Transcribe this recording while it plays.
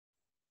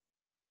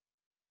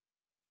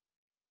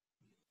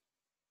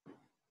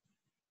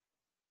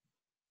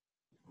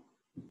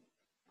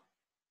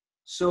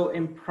So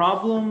in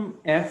problem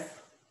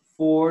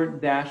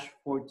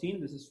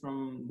F4-14, this is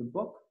from the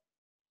book,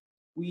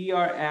 we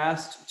are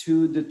asked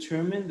to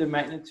determine the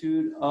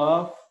magnitude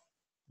of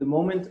the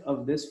moment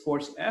of this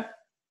force F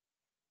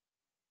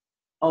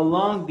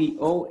along the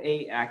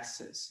OA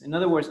axis. In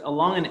other words,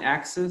 along an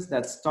axis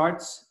that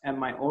starts at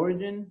my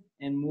origin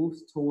and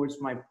moves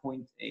towards my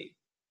point A.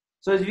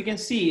 So as you can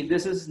see,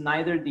 this is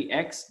neither the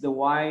X, the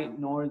Y,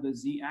 nor the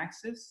Z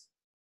axis.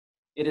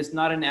 It is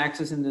not an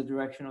axis in the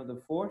direction of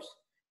the force.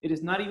 It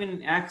is not even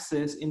an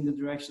axis in the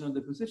direction of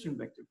the position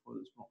vector for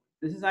this moment.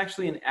 This is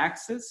actually an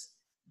axis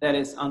that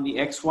is on the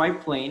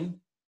XY plane,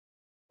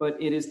 but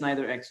it is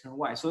neither X nor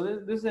Y. So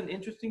this is an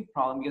interesting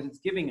problem because it's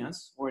giving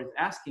us, or it's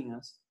asking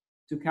us,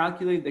 to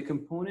calculate the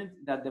component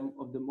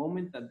of the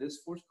moment that this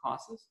force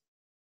causes,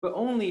 but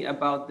only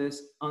about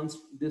this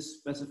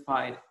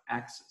specified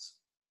axis.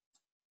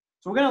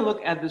 So we're going to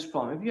look at this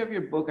problem. If you have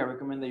your book, I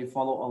recommend that you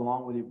follow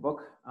along with your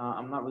book.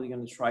 I'm not really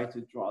going to try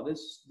to draw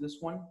this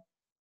one.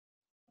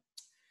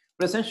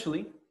 But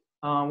essentially,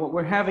 what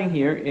we're having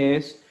here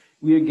is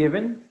we are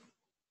given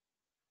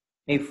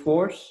a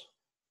force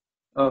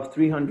of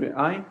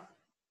 300I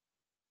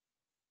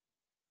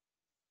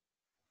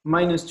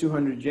minus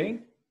 200J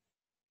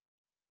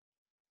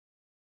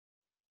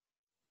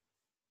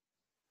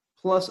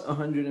plus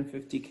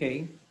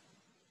 150K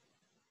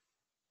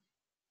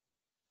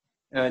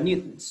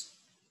newtons.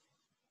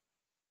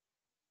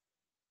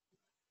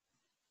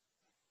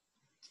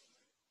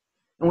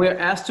 And we are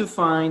asked to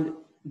find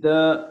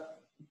the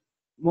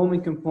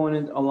moment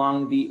component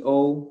along the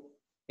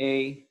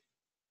OA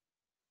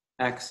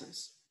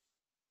axis.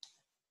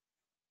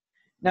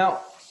 Now,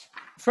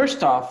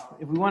 first off,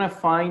 if we want to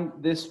find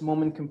this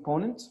moment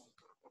component,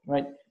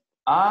 right,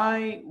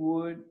 I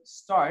would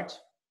start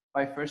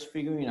by first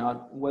figuring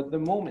out what the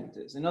moment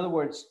is. In other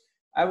words,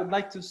 I would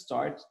like to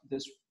start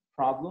this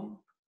problem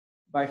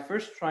by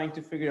first trying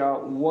to figure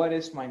out what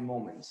is my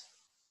moment.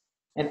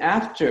 And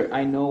after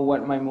I know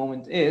what my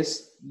moment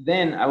is,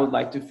 then I would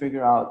like to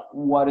figure out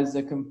what is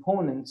the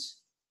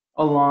components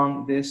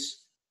along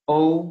this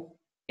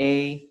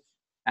OA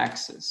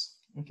axis,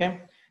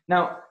 okay?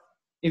 Now,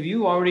 if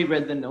you already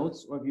read the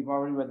notes or if you've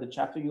already read the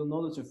chapter, you'll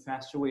know there's a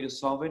faster way to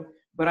solve it.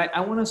 But I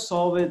want to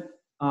solve it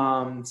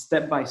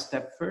step by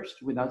step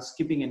first without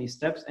skipping any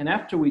steps. And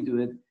after we do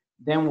it,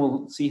 then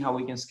we'll see how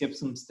we can skip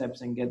some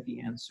steps and get the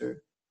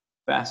answer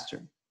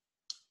faster.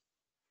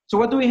 So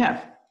what do we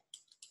have?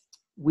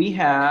 We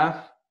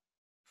have,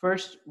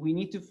 first, we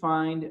need to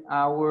find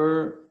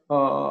our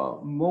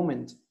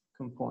moment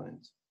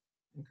component,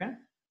 okay?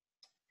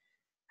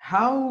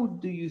 How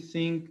do you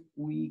think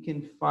we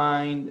can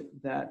find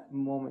that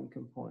moment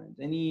component?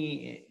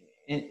 Any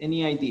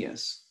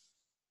ideas?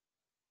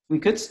 We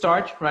could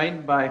start,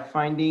 right, by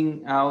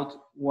finding out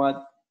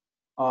what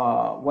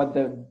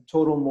the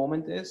total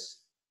moment is.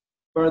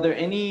 But are there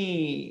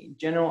any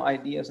general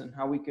ideas on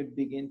how we could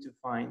begin to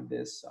find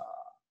this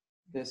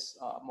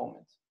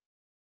moment?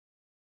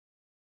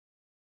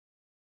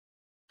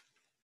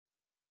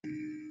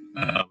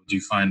 Would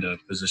you find a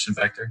position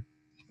vector?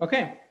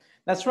 Okay,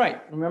 that's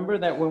right. Remember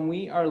that when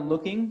we are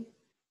looking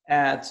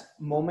at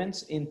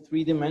moments in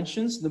 3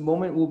 dimensions, the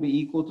moment will be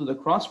equal to the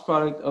cross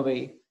product of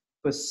a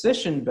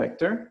position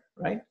vector,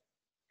 right,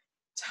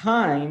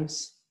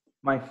 times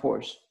my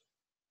force.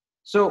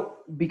 So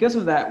because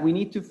of that, we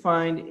need to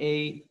find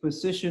a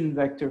position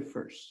vector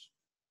first.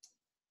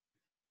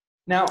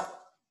 Now,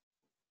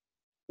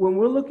 when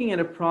we're looking at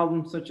a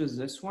problem such as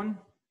this one,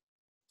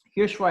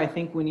 here's where I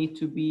think we need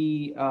to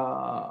be,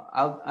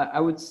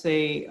 I would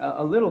say,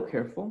 a little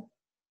careful,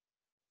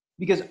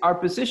 because our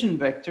position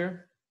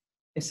vector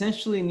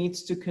essentially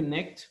needs to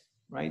connect,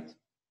 right,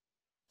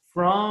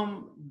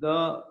 from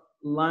the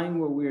line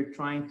where we're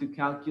trying to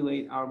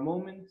calculate our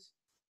moment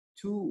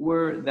to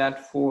where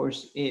that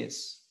force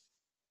is.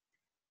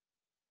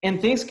 And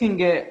things can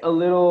get a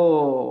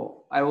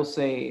little, I will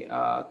say,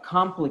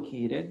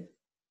 complicated,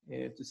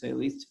 to say the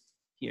least,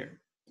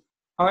 here.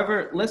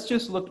 However, let's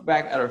just look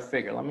back at our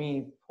figure. Let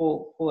me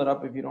pull it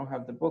up if you don't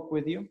have the book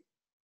with you.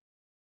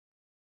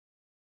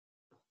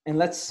 And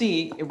let's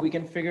see if we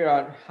can figure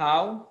out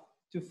how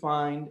to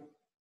find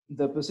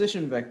the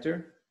position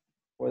vector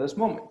for this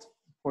moment,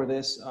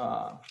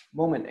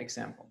 moment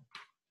example.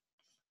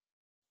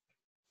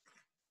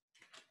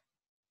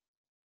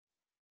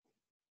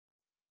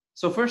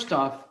 So first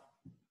off,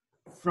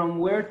 from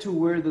where to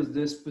where does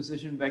this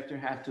position vector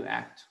have to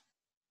act?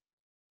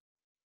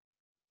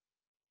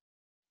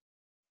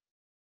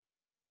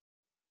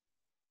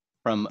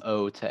 From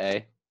O to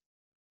A.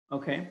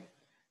 Okay,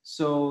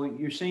 so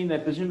you're saying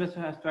that position vector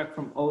has to act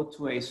from O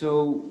to A.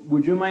 So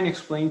would you mind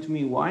explaining to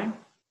me why?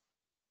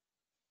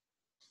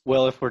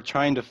 Well, if we're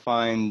trying to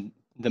find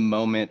the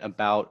moment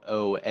about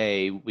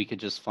OA, we could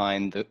just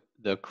find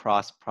the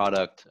cross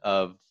product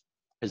of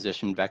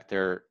position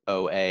vector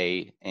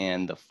OA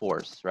and the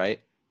force, right?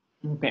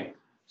 Okay,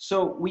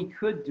 so we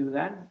could do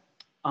that.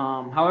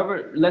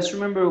 However, let's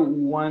remember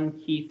one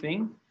key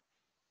thing.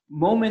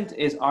 Moment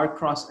is r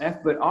cross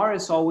f, but r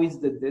is always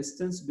the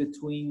distance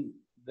between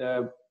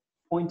the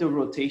point of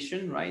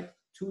rotation, right,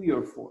 to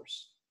your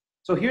force.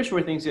 So here's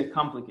where things get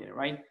complicated,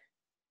 right?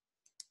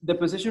 The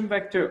position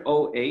vector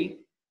OA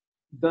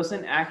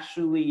doesn't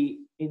actually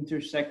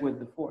intersect with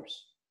the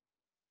force,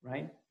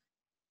 right?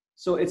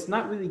 So it's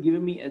not really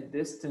giving me a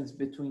distance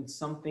between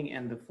something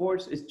and the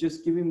force. It's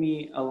just giving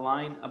me a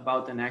line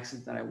about an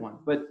axis that I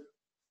want. But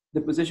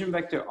the position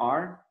vector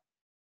R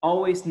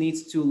always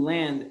needs to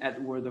land at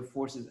where the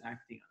force is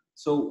acting on.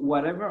 So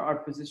whatever our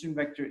position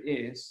vector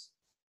is,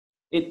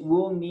 it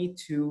will need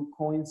to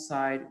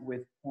coincide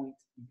with point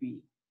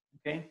B,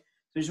 okay?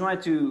 So I just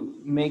wanted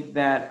to make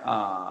that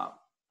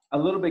a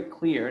little bit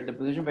clear. The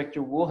position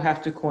vector will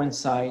have to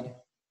coincide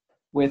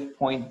with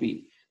point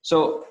B.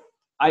 So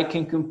I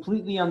can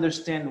completely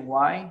understand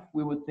why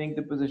we would think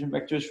the position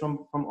vector is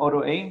from O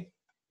to A,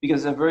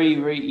 because it's a very,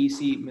 very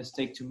easy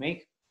mistake to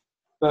make.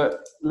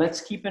 But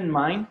let's keep in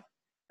mind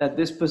that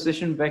this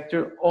position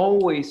vector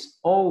always,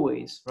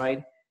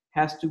 right,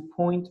 has to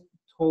point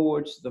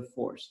towards the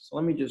force. So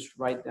let me just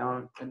write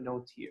down a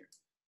note here.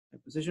 The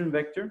position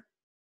vector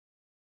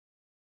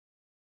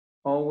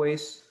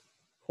always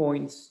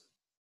points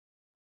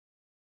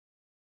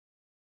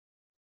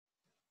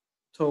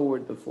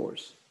toward the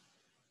force.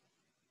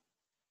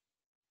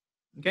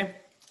 Okay?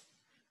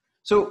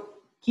 So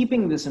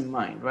keeping this in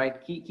mind,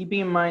 right?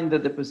 Keeping in mind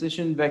that the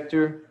position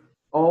vector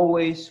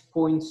always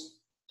points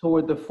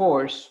toward the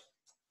force,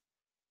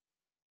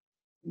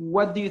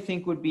 what do you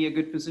think would be a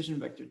good position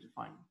vector to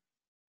find?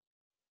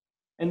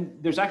 And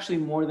there's actually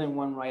more than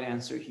one right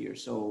answer here,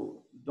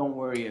 so don't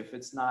worry if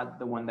it's not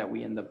the one that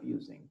we end up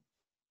using.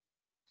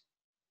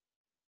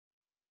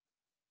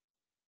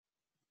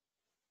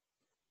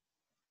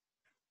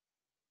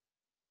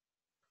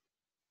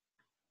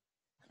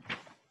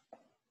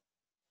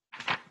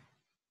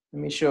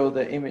 Let me show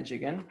the image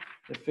again,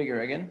 the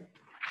figure again.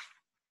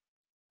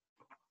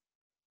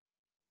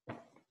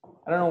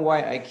 I don't know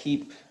why I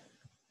keep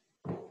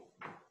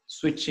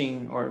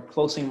switching or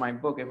closing my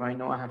book if I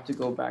know I have to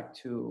go back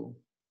to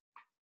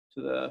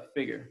the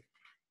figure.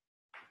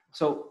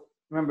 So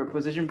remember,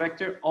 position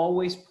vector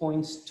always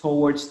points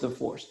towards the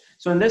force.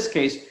 So in this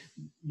case,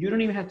 you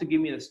don't even have to give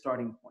me the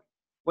starting point.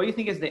 What do you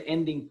think is the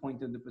ending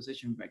point of the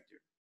position vector?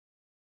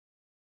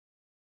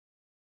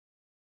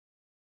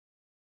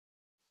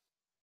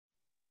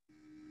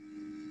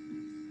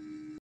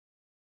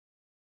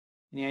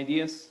 Any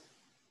ideas?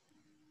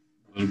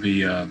 It'll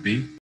be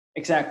B.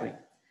 Exactly.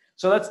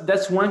 So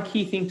that's one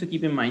key thing to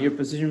keep in mind. Your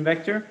position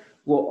vector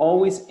will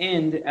always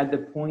end at the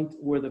point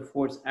where the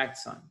force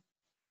acts on.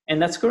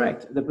 And that's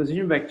correct. The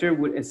position vector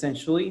would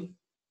essentially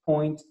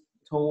point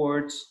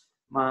towards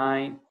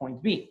my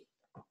point B.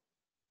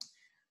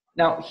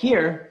 Now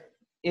here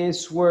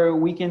is where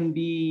we can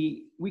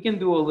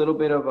do a little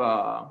bit of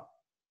a,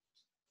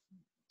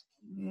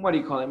 what do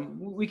you call it?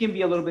 We can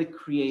be a little bit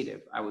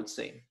creative, I would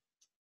say.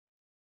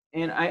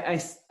 And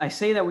I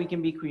say that we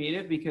can be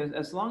creative because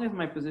as long as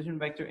my position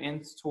vector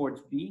ends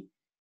towards B,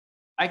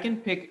 I can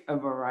pick a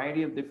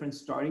variety of different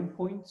starting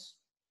points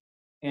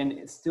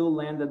and still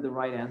land at the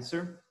right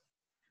answer.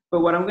 But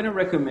what I'm going to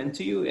recommend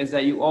to you is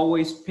that you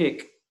always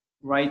pick,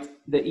 right,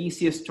 the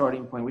easiest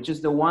starting point, which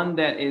is the one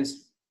that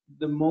is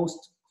the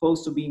most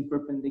close to being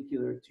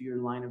perpendicular to your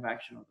line of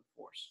action of the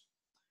force.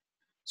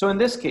 So in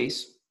this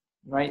case,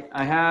 right,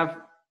 I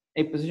have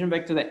a position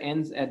vector that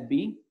ends at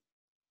B.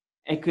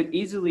 I could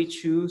easily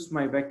choose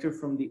my vector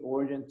from the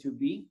origin to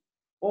B,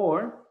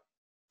 or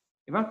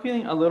if I'm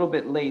feeling a little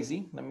bit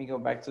lazy, let me go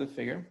back to the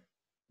figure.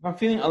 If I'm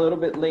feeling a little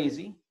bit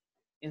lazy,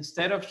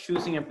 instead of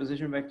choosing a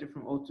position vector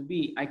from O to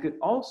B, I could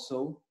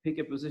also pick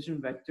a position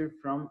vector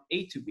from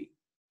A to B.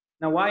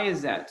 Now, why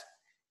is that?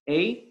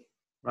 A,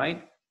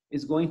 right,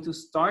 is going to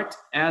start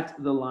at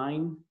the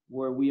line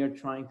where we are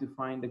trying to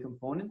find the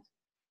component,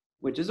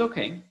 which is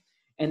okay,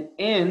 and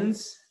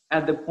ends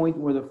at the point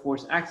where the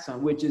force acts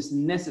on, which is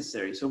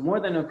necessary. So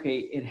more than okay,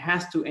 it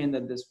has to end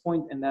at this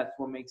point, and that's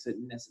what makes it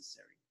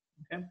necessary,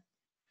 okay?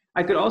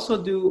 I could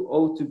also do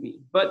O to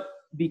B, but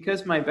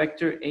because my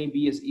vector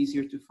AB is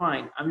easier to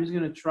find, I'm just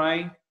gonna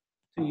try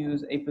to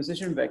use a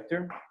position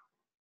vector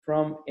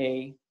from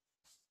A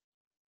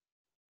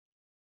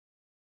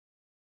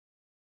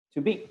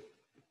to B.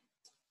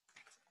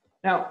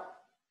 Now,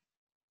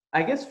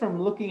 I guess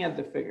from looking at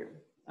the figure,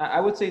 I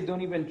would say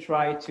don't even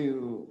try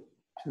to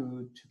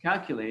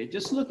calculate it.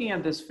 Just looking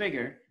at this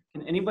figure,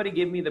 can anybody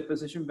give me the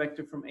position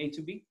vector from A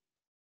to B?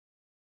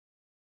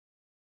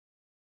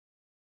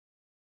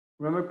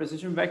 Remember,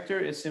 position vector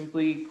is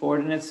simply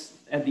coordinates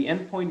at the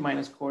end point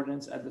minus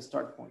coordinates at the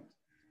start point.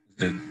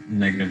 The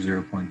negative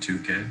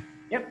 0.2K.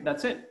 Yep,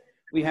 that's it.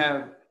 We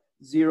have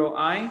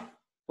 0i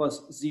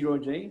plus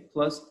 0j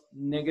plus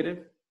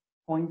negative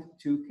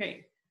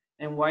 0.2k.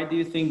 And why do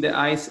you think the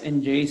i's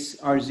and j's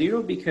are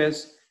 0?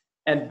 Because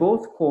at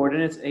both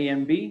coordinates A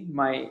and B,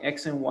 my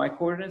x and y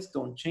coordinates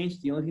don't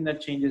change. The only thing that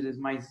changes is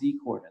my z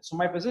coordinate. So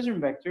my position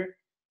vector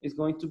is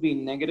going to be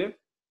negative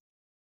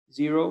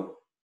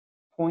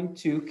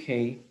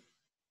 0.2k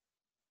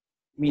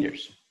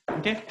meters.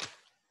 Okay.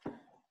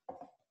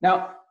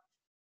 Now,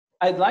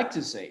 I'd like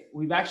to say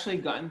we've actually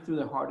gotten through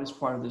the hardest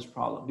part of this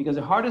problem, because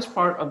the hardest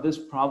part of this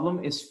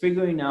problem is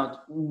figuring out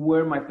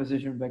where my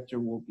position vector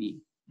will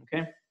be,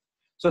 okay?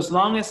 So as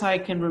long as I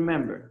can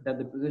remember that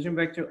the position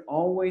vector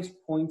always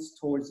points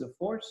towards the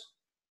force,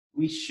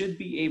 we should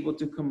be able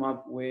to come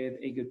up with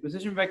a good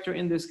position vector.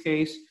 In this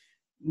case,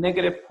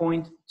 negative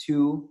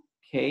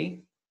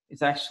 0.2k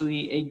is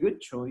actually a good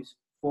choice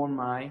for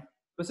my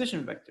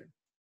position vector,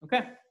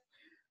 okay?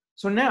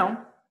 So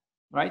now,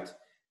 right,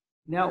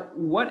 now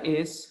what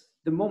is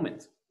the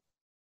moment?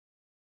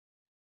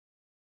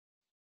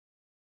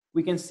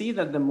 We can see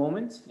that the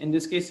moment, in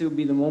this case, it will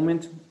be the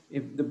moment,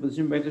 if the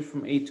position vector is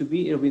from A to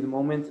B, it'll be the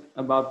moment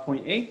about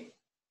point A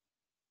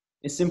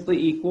is simply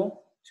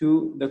equal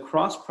to the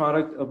cross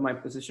product of my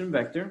position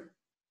vector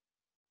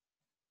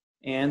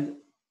and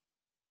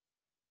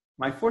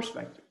my force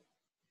vector.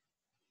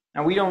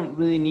 Now we don't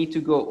really need to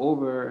go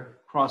over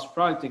cross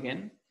product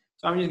again.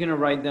 So I'm just gonna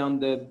write down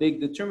the big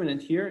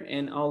determinant here,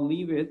 and I'll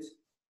leave it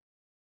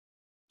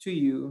to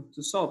you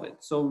to solve it.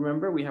 So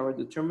remember, we have our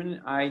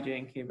determinant I, j,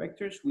 and k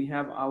vectors. We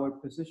have our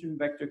position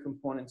vector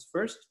components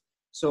first.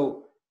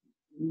 So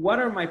what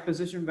are my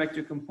position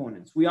vector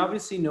components? We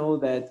obviously know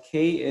that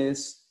k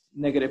is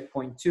negative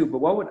 0.2, but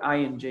what would I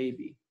and j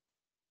be?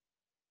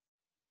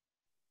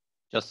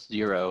 Just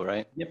 0,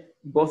 right? Yep,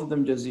 both of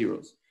them just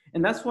zeros.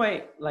 And that's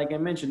why, like I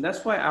mentioned,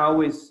 that's why I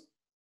always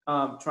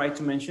try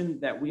to mention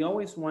that we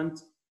always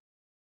want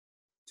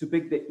to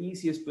pick the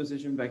easiest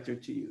position vector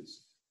to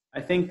use.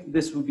 I think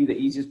this would be the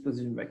easiest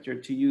position vector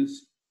to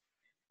use.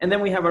 And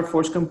then we have our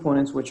force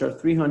components, which are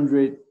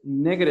 300,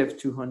 negative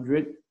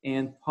 200,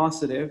 and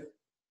positive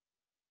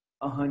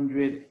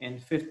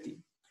 150.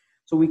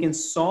 So we can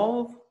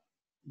solve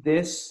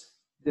this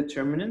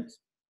determinant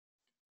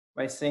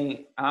by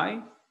saying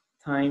I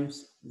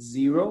times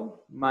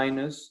 0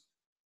 minus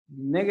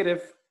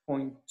negative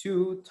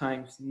 0.2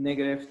 times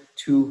negative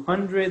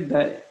 200.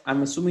 That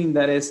I'm assuming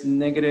that is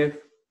negative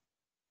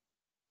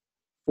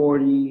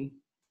 40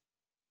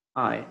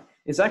 I.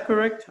 Is that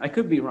correct? I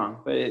could be wrong,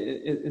 but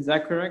is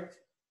that correct?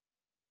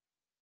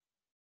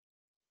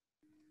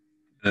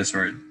 That's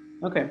right.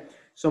 Okay,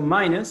 so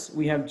minus,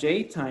 we have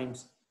j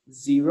times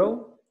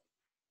 0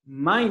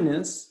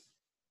 minus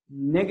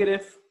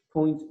negative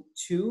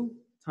 0.2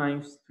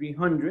 times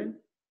 300.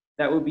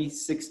 That would be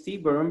 60,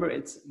 but remember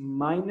it's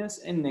minus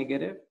and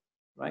negative,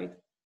 right?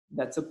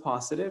 That's a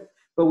positive,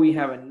 but we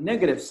have a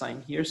negative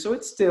sign here, so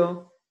it's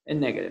still a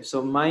negative.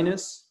 So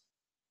minus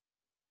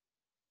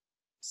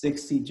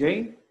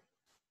 60j.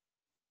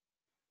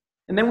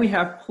 And then we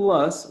have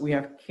plus, we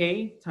have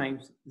k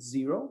times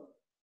 0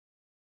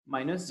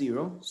 minus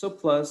 0, so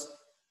plus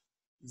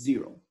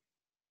 0.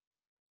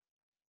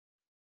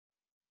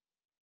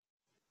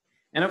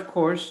 And of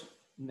course,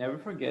 never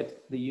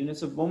forget, the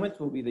units of moment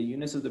will be the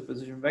units of the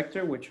position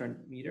vector, which are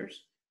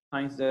meters,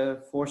 times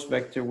the force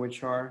vector,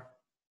 which are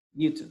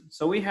Newton.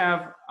 So we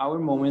have our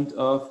moment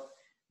of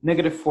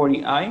negative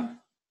 40I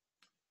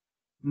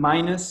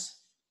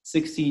minus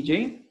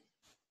 60j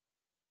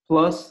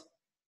plus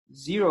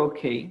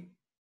 0k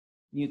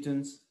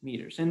newtons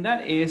meters. And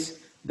that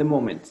is the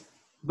moment.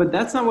 But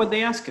that's not what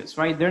they ask us,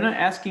 right? They're not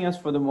asking us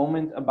for the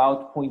moment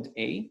about point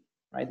A,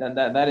 right?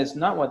 That is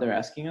not what they're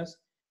asking us.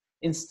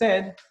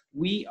 Instead,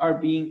 we are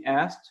being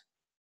asked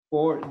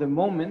for the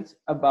moment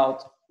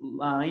about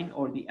line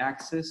or the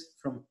axis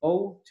from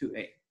O to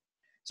A.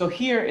 So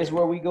here is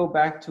where we go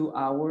back to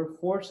our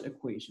force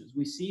equations.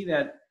 We see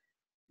that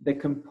the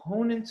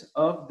component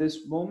of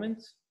this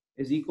moment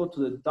is equal to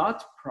the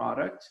dot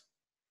product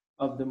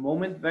of the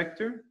moment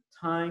vector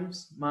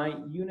times my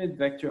unit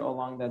vector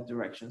along that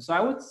direction. So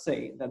I would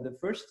say that the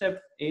first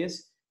step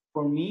is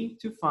for me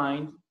to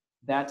find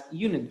that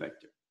unit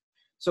vector.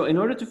 So in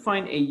order to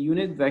find a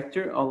unit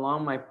vector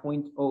along my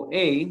point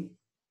OA,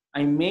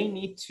 I may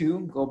need to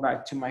go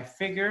back to my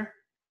figure.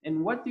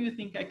 And what do you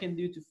think I can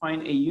do to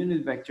find a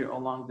unit vector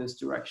along this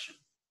direction?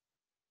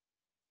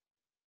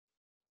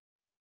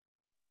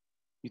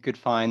 You could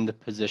find the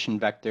position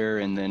vector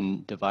and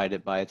then divide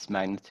it by its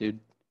magnitude.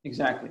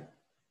 Exactly.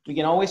 We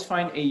can always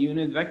find a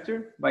unit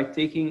vector by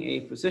taking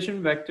a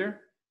position vector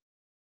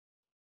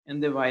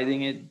and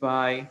dividing it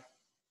by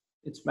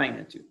its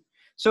magnitude.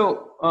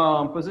 So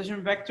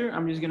position vector,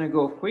 I'm just gonna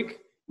go quick.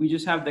 We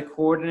just have the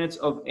coordinates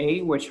of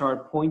A, which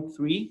are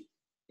 0.3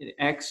 in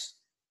X,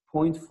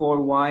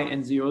 0.4 Y,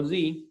 and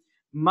 0Z,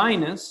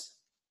 minus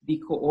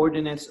the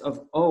coordinates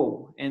of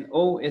O. And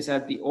O is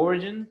at the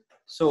origin,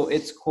 so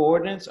its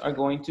coordinates are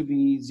going to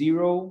be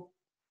 0,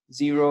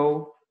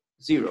 0,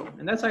 0.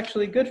 And that's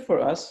actually good for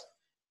us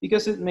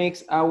because it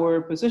makes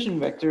our position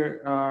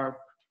vector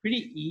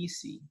pretty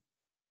easy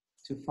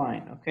to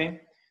find,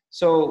 okay?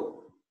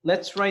 So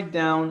let's write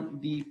down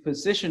the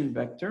position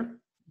vector,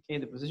 okay,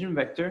 the position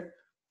vector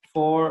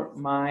for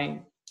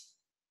my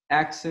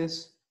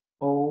axis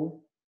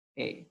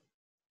OA.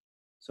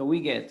 So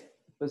we get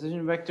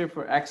position vector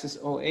for axis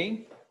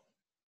OA.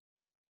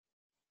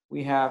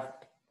 We have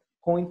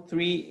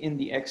 0.3 in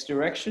the X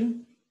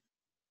direction.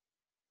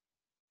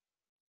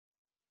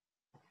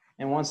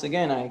 And once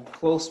again, I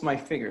close my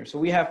figure. So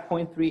we have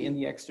 0.3 in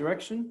the x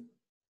direction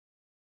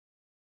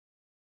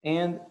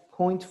and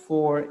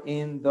 0.4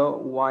 in the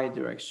y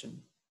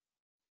direction.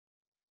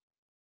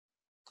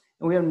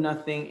 And we have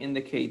nothing in the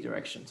k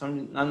direction. So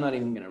I'm not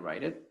even going to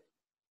write it.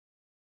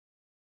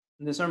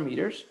 And these are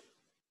meters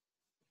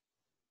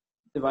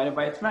divided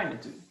by its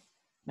magnitude.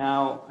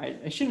 Now,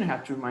 I shouldn't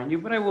have to remind you,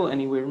 but I will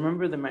anyway.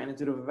 Remember, the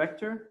magnitude of a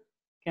vector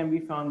can be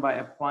found by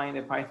applying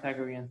the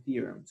Pythagorean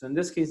theorem. So in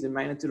this case, the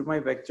magnitude of my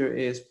vector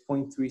is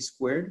 0.3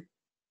 squared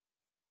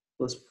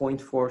plus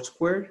 0.4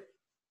 squared.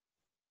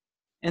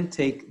 And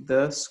take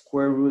the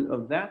square root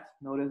of that.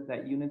 Notice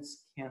that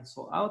units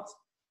cancel out.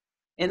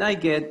 And I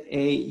get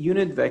a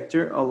unit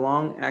vector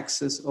along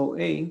axis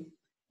OA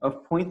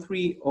of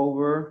 0.3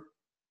 over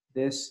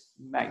this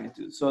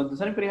magnitude. So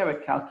does anybody have a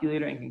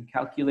calculator and can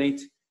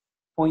calculate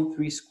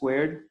 0.3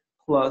 squared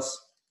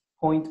plus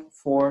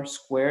 0.4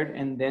 squared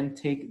and then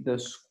take the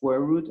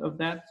square root of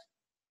that?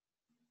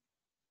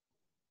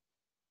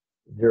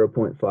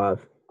 0.5.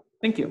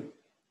 Thank you.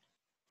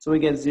 So we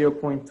get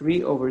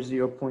 0.3 over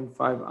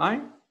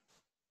 0.5i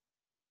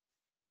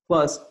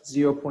plus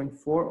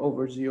 0.4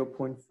 over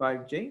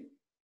 0.5j.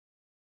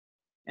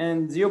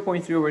 And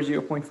 0.3 over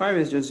 0.5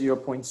 is just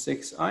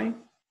 0.6i.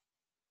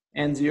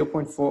 And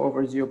 0.4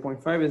 over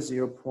 0.5 is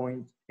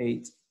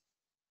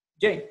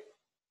 0.8j.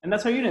 And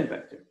that's our unit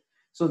vector.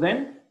 So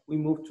then we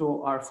move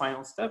to our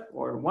final step,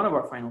 or one of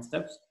our final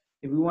steps.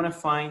 If we want to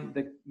find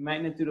the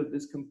magnitude of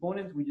this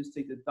component, we just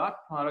take the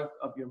dot product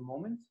of your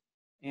moment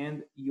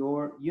and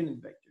your unit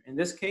vector. In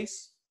this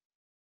case,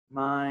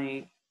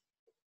 my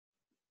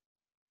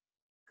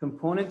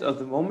component of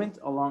the moment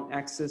along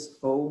axis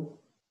OA,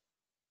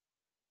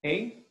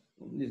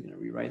 I'm just going to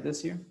rewrite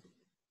this here,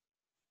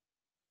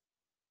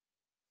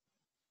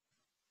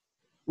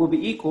 will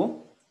be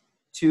equal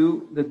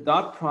to the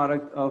dot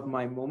product of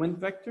my moment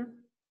vector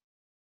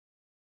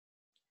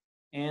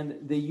and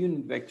the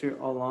unit vector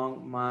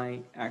along my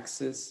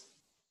axis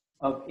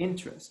of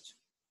interest.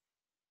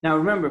 Now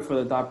remember, for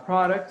the dot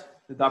product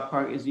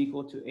is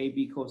equal to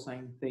AB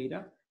cosine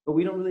theta, but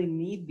we don't really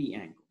need the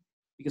angle,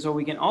 because what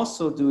we can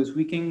also do is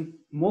we can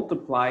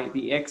multiply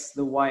the x,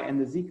 the y,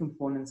 and the z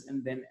components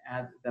and then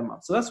add them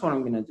up. So that's what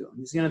I'm going to do. I'm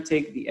just going to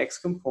take the x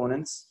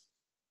components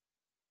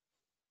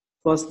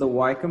plus the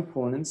y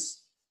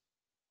components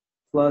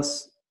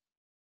plus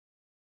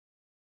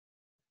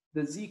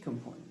the z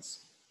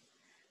components.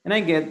 And I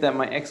get that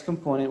my x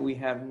component, we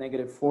have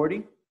negative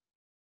 40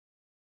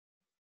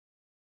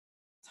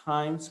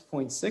 times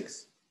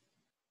 0.6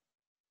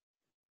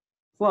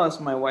 plus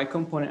my y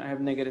component, I have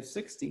negative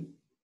 60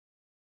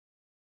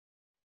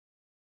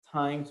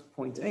 times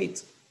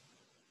 0.8.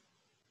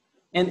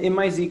 And in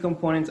my z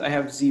components, I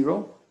have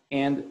 0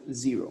 and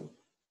 0.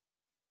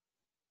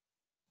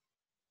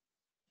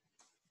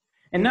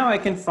 And now I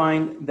can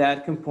find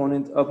that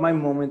component of my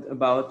moment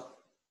about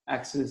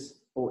axis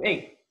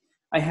OA.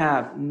 I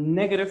have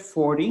negative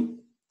 40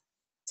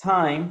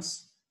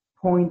 times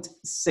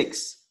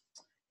 0.6.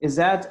 Is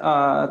that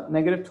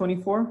negative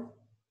 24?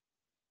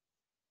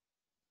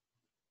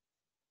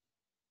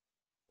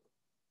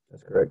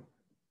 That's correct.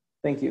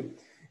 Thank you.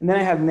 And then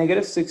I have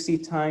negative 60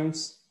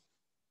 times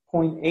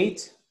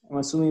 0.8. I'm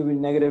assuming it would be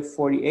negative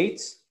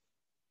 48.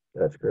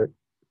 That's correct.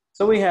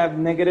 So we have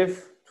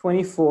negative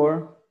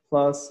 24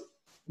 plus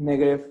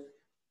negative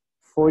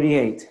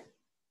 48,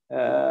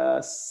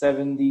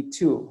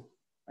 72,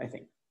 I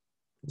think.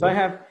 So I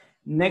have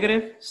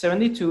negative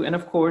 72, and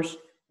of course,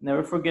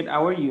 never forget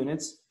our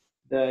units.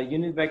 The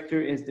unit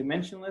vector is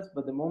dimensionless,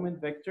 but the moment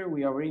vector,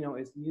 we already know,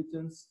 is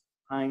newtons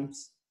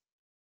times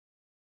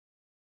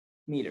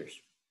meters.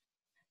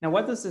 Now,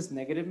 what does this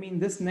negative mean?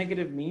 This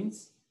negative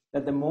means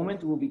that the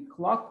moment will be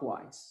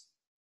clockwise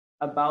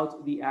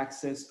about the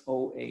axis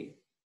OA.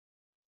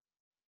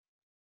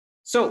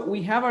 So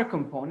we have our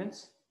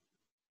components.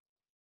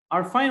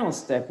 Our final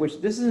step,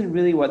 which this isn't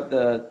really what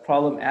the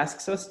problem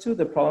asks us to,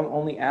 the problem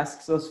only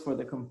asks us for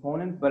the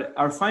component, but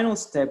our final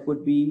step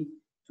would be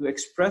to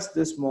express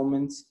this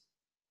moment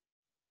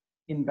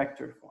in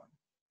vector form.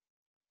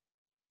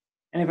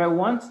 And if I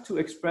want to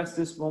express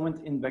this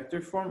moment in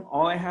vector form,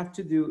 all I have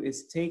to do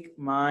is take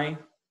my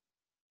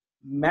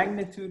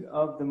magnitude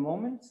of the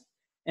moment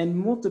and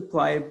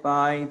multiply it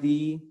by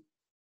the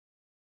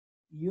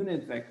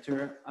unit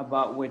vector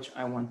about which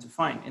I want to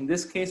find. In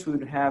this case, we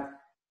would have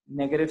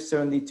negative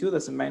 72,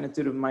 that's a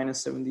magnitude of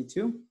minus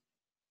 72,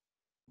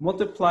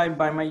 multiplied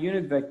by my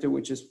unit vector,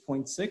 which is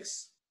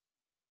 0.6,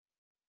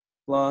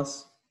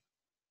 plus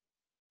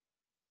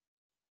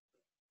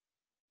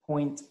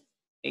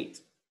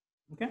 0.8,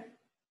 okay?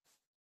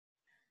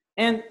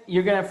 And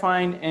you're gonna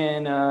find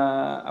an,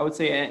 I would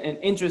say, an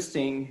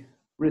interesting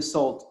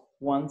result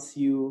once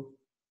you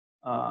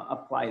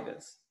apply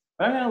this.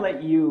 But I'm gonna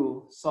let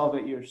you solve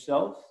it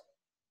yourself.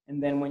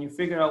 And then when you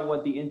figure out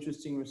what the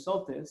interesting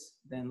result is,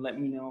 then let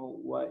me know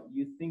what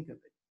you think of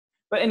it.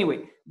 But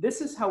anyway, this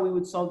is how we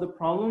would solve the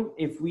problem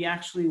if we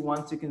actually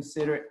want to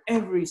consider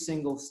every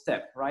single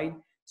step, right?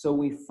 So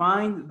we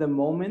find the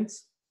moment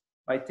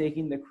by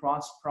taking the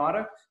cross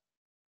product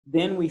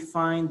Then we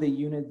find the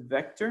unit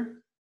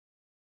vector.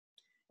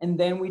 And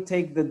then we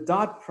take the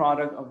dot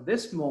product of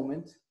this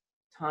moment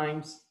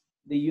times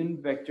the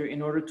unit vector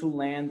in order to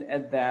land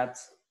at that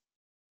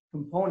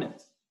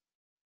component.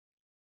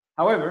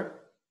 However,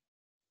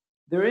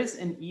 there is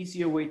an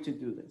easier way to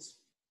do this.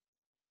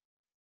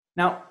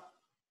 Now,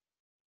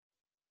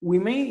 we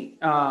may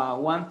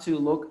want to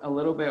look a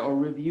little bit or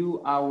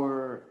review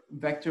our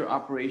vector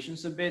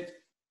operations a bit,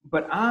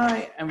 but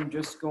I am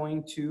just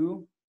going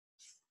to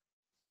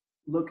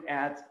look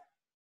at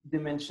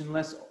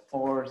dimensionless,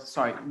 or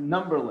sorry,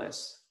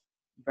 numberless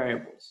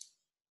variables.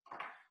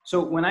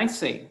 So when I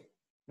say,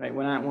 right,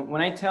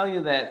 when I tell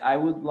you that I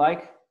would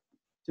like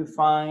to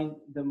find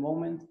the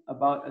moment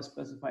about a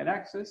specified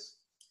axis,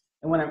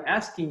 and when I'm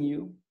asking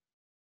you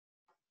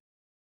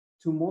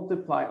to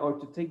multiply or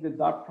to take the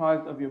dot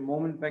product of your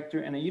moment vector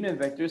and a unit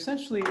vector,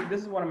 essentially,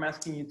 this is what I'm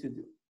asking you to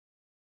do.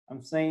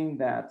 I'm saying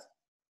that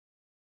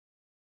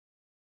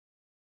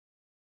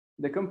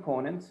the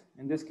component,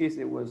 in this case,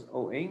 it was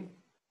OA,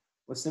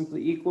 was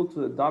simply equal to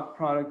the dot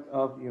product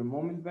of your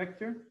moment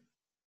vector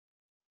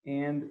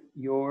and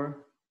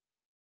your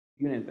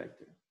unit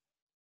vector.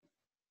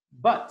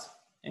 But,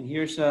 and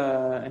here's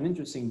an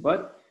interesting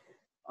but,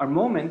 our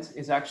moment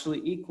is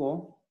actually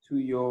equal to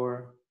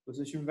your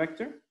position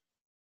vector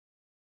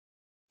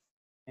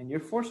and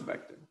your force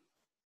vector.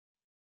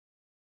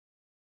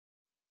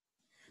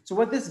 So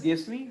what this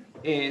gives me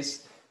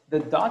is the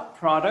dot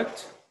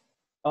product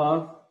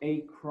of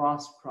a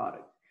cross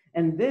product.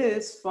 And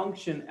this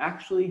function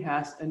actually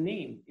has a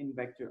name in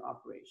vector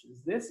operations.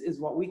 This is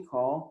what we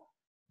call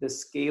the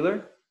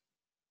scalar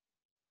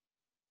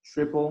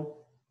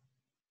triple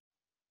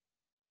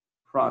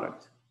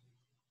product.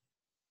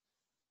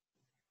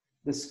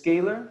 The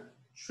scalar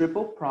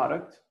triple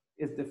product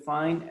is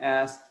defined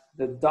as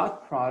the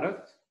dot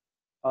product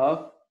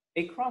of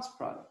a cross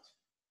product.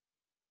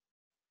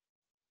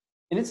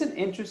 And it's an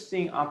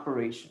interesting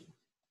operation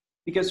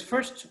because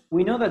first,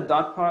 we know that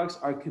dot products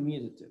are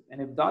commutative. And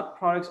if dot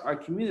products are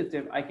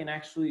commutative, I can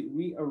actually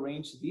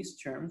rearrange these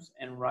terms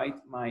and write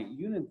my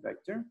unit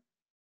vector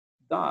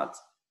dot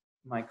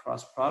my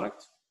cross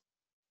product.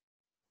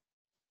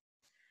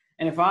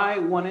 And if I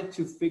wanted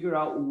to figure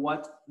out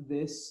what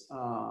this,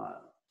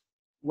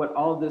 what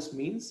all this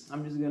means,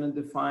 I'm just going to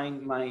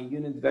define my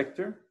unit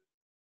vector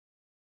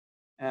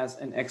as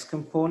an x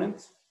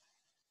component,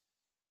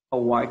 a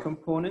y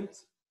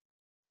component,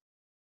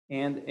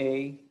 and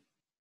a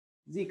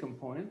z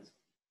component.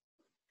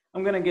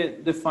 I'm going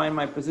to define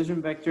my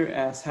position vector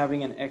as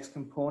having an x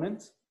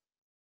component,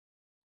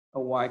 a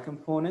y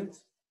component,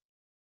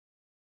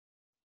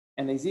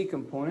 and a z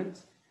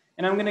component.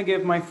 And I'm going to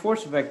give my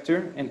force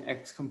vector an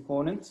x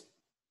component,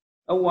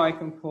 a y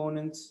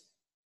component,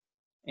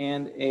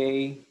 and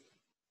a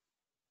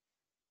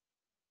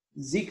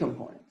z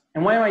component.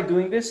 And why am I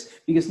doing this?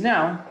 Because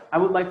now I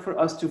would like for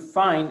us to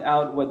find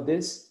out what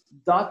this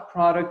dot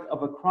product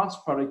of a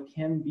cross product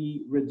can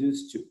be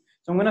reduced to.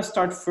 So I'm going to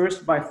start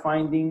first by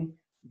finding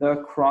the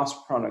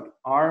cross product,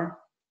 R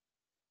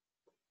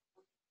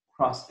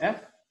cross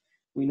F.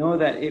 We know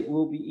that it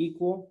will be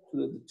equal to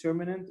the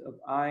determinant of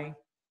I,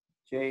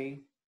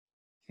 J,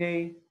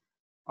 K,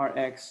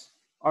 Rx,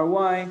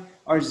 Ry,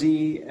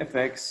 Rz,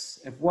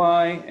 Fx,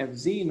 Fy,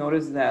 Fz.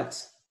 Notice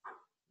that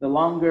the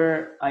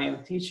longer I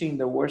am teaching,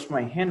 the worse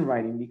my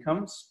handwriting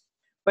becomes.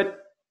 But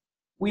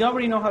we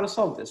already know how to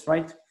solve this,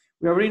 right?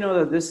 We already know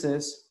that this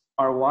is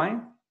Ry,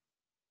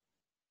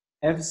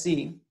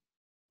 Fz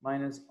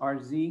minus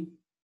Rz,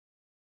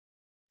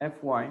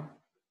 Fy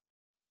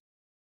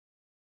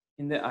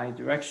in the I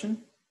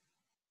direction.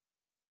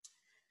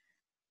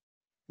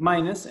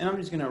 Minus, and I'm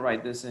just going to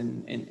write this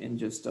in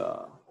just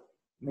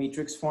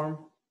matrix form,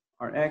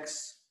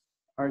 Rx,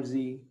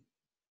 Rz,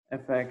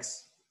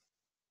 Fx,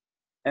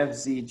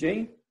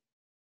 Fzj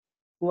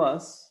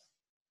plus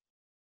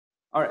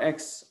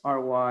Rx,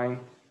 Ry,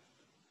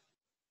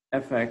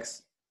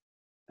 Fx,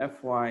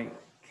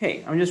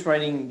 Fyk. I'm just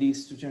writing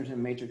these two terms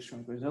in matrix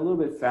form because they're a little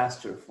bit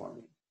faster for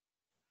me.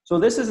 So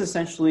this is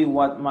essentially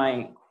what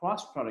my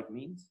cross product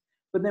means.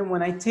 But then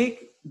when I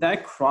take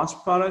that cross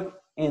product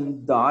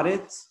and dot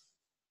it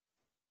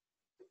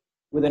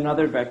with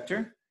another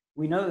vector,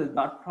 we know that the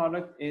dot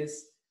product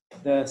is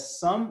the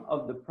sum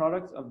of the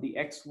products of the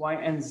x, y,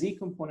 and z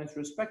components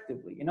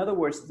respectively. In other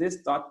words, this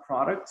dot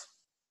product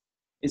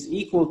is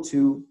equal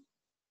to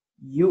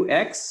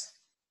ux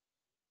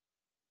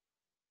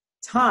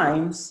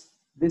times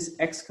this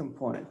x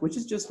component, which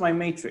is just my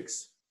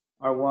matrix,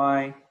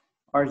 Ry,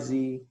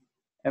 Rz,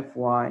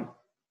 Fy,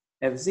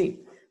 Fz.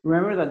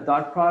 Remember that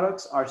dot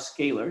products are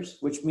scalars,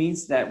 which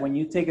means that when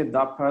you take a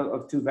dot product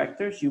of two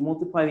vectors, you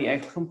multiply the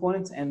x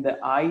components and the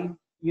I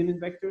unit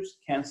vectors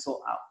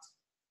cancel out,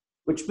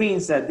 which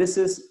means that this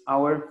is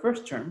our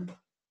first term.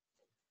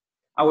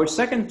 Our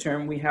second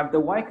term, we have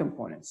the y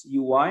components,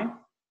 uy.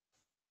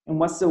 And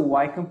what's the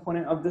y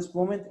component of this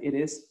moment? It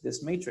is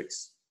this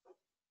matrix,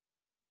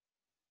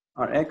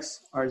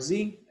 Rx,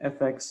 Rz,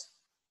 Fx,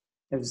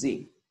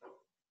 Fz.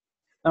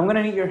 Now I'm going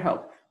to need your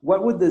help.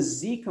 What would the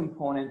z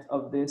component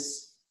of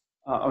this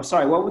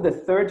what would the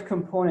third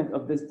component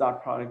of this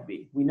dot product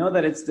be? We know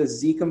that it's the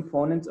z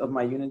component of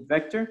my unit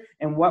vector.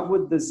 And what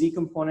would the z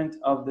component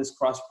of this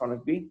cross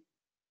product be?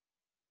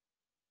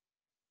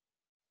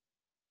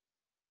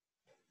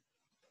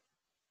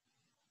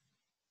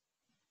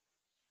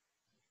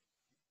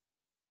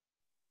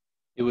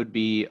 It would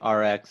be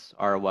Rx,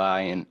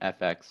 Ry, and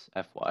Fx,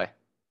 Fy.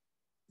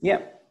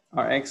 Yeah,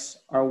 Rx,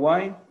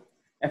 Ry,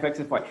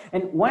 Fx, Fy.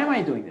 And why am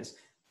I doing this?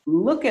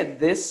 Look at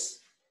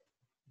this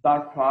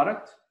dot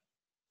product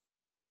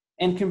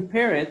and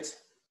compare it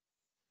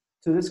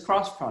to this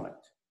cross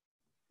product.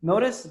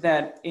 Notice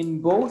that in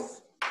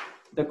both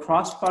the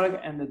cross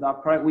product and the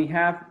dot product, we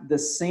have the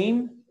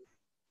same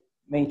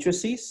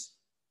matrices.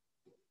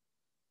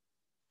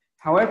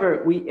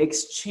 However, we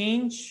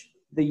exchange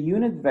the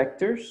unit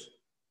vectors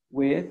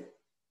with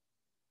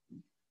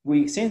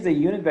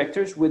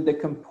the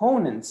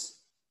components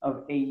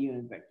of a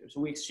unit vector. So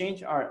we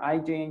exchange our I,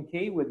 J, and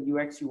K with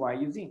Ux,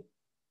 Uy, Uz.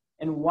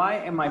 And why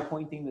am I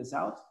pointing this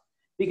out?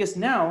 Because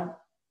now,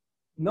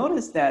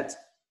 notice that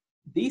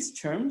these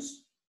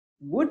terms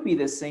would be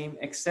the same,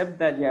 except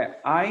that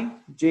I,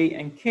 J,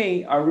 and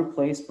K are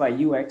replaced by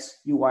Ux,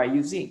 Uy,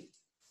 Uz.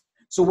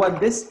 So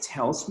what this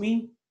tells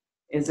me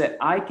is that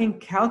I can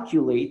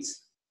calculate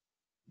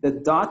the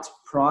dot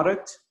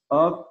product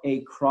of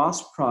a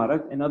cross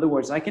product. In other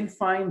words, I can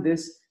find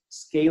this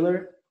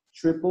scalar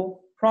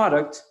triple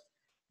product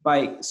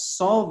by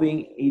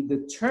solving a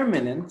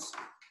determinant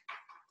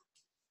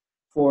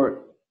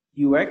for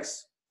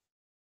Ux,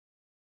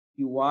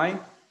 Uy,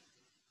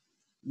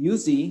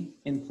 Uz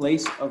in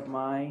place of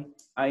my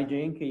I,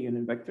 J, and K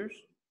unit vectors,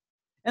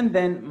 and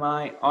then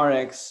my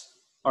Rx,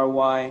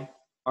 Ry,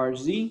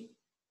 Rz,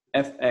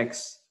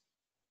 Fx,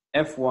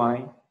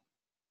 Fy,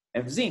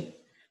 Fz.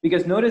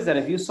 Because notice that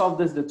if you solve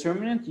this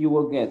determinant, you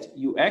will get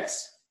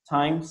Ux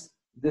times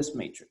this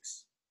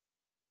matrix,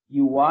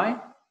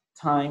 Uy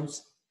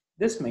times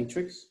this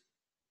matrix,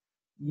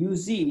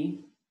 Uz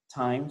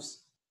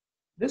times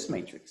this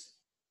matrix.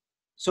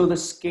 So the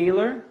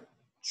scalar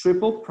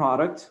triple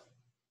product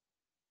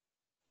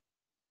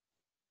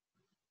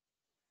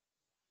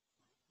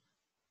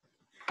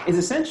is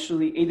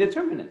essentially a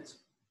determinant.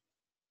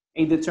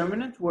 A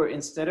determinant where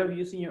instead of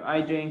using your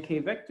I, J, and K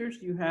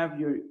vectors, you have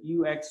your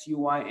Ux,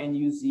 Uy, and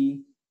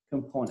Uz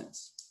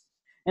components.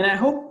 And I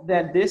hope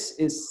that this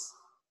is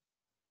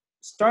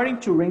starting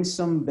to ring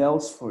some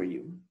bells for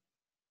you.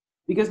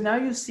 Because now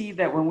you see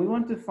that when we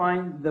want to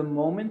find the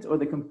moment or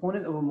the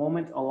component of a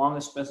moment along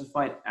a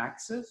specified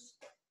axis,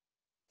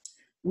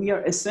 we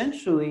are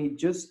essentially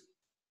just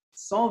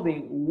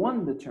solving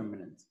one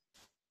determinant.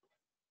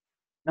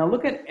 Now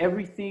look at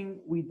everything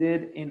we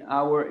did in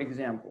our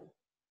example.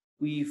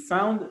 We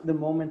found the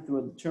moment through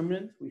a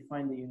determinant, we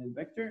find the unit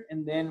vector,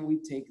 and then we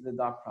take the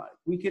dot product.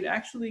 We could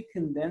actually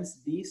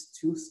condense these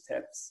two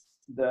steps,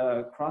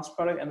 the cross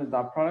product and the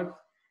dot product,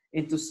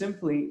 into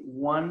simply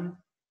one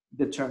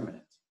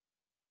determinant.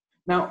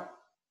 Now,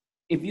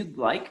 if you'd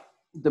like,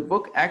 the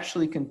book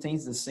actually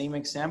contains the same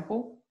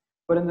example,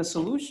 but in the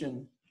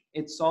solution,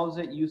 it solves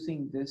it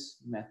using this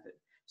method.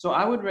 So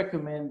I would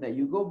recommend that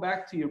you go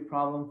back to your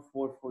problem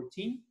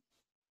 414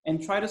 and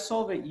try to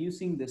solve it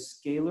using the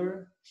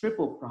scalar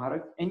triple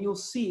product, and you'll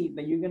see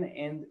that you're going to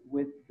end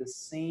with the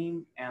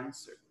same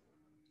answer.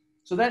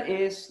 So that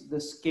is the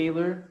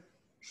scalar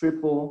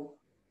triple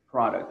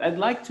product. I'd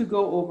like to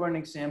go over an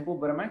example,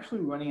 but I'm actually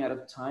running out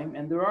of time,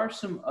 and there are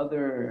some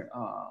other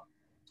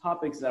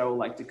topics that I would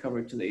like to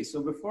cover today.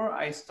 So before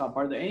I stop,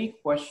 are there any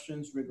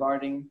questions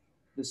regarding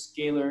the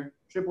scalar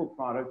triple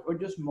product or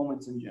just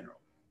moments in general?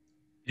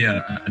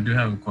 Yeah, I do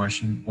have a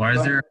question. Why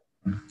is there,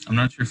 I'm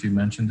not sure if you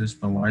mentioned this,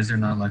 but why is there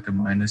not like a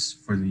minus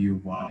for the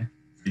Uy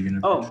for the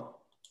unit vector? Oh,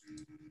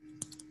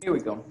 here we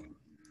go.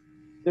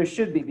 There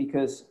should be,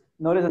 because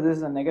notice that this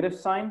is a negative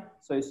sign.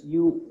 So it's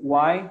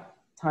Uy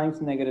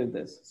times negative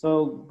this.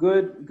 So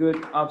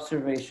good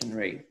observation,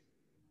 Ray.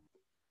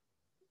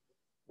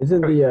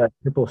 Isn't the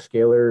triple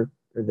scalar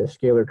or the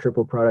scalar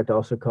triple product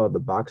also called the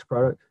box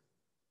product?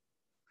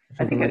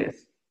 I think it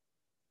is.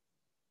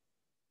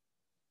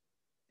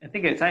 I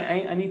think it's.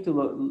 I need to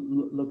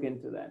look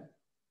into that,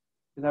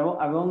 because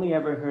I've only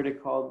ever heard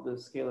it called the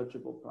scalar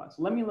triple product.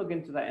 So let me look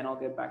into that, and I'll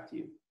get back to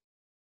you.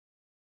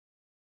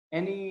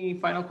 Any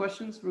final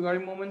questions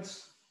regarding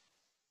moments?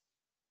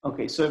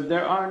 Okay, so if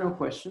there are no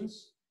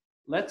questions,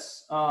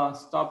 let's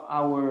stop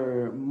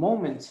our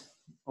moment,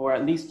 or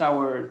at least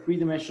our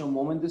three-dimensional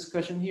moment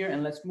discussion here,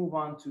 and let's move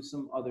on to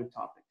some other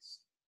topics.